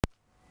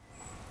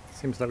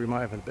Seems like we might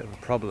have a bit of a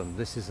problem.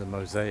 This is a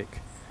mosaic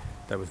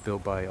that was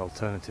built by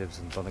Alternatives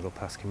and Donegal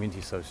Pass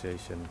Community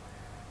Association,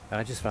 and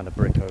I just found a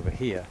brick over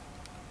here,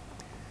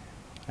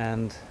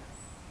 and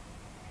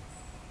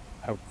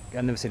I've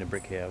never seen a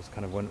brick here. I was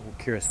kind of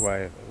curious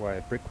why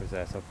a brick was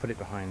there, so I put it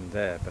behind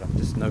there, but I've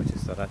just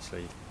noticed that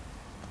actually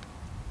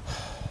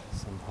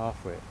some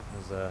halfway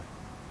has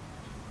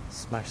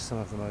smashed some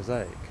of the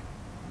mosaic,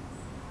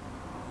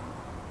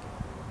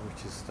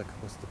 which is like,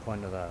 what's the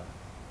point of that?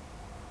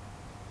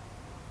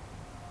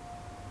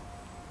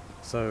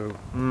 So,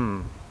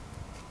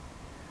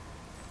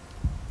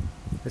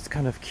 it's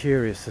kind of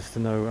curious as to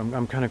know.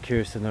 I'm kind of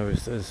curious to know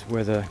as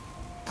whether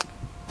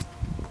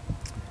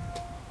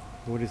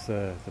what is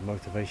the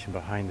motivation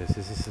behind this?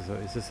 Is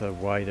this a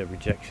wider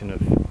rejection of?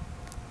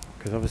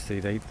 Because obviously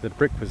the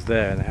brick was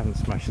there and they haven't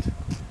smashed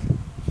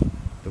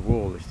the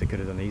wall, which they could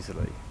have done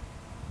easily.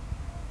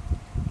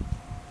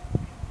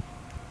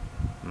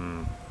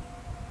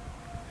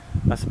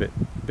 That's a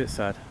bit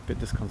sad, a bit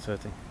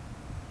disconcerting.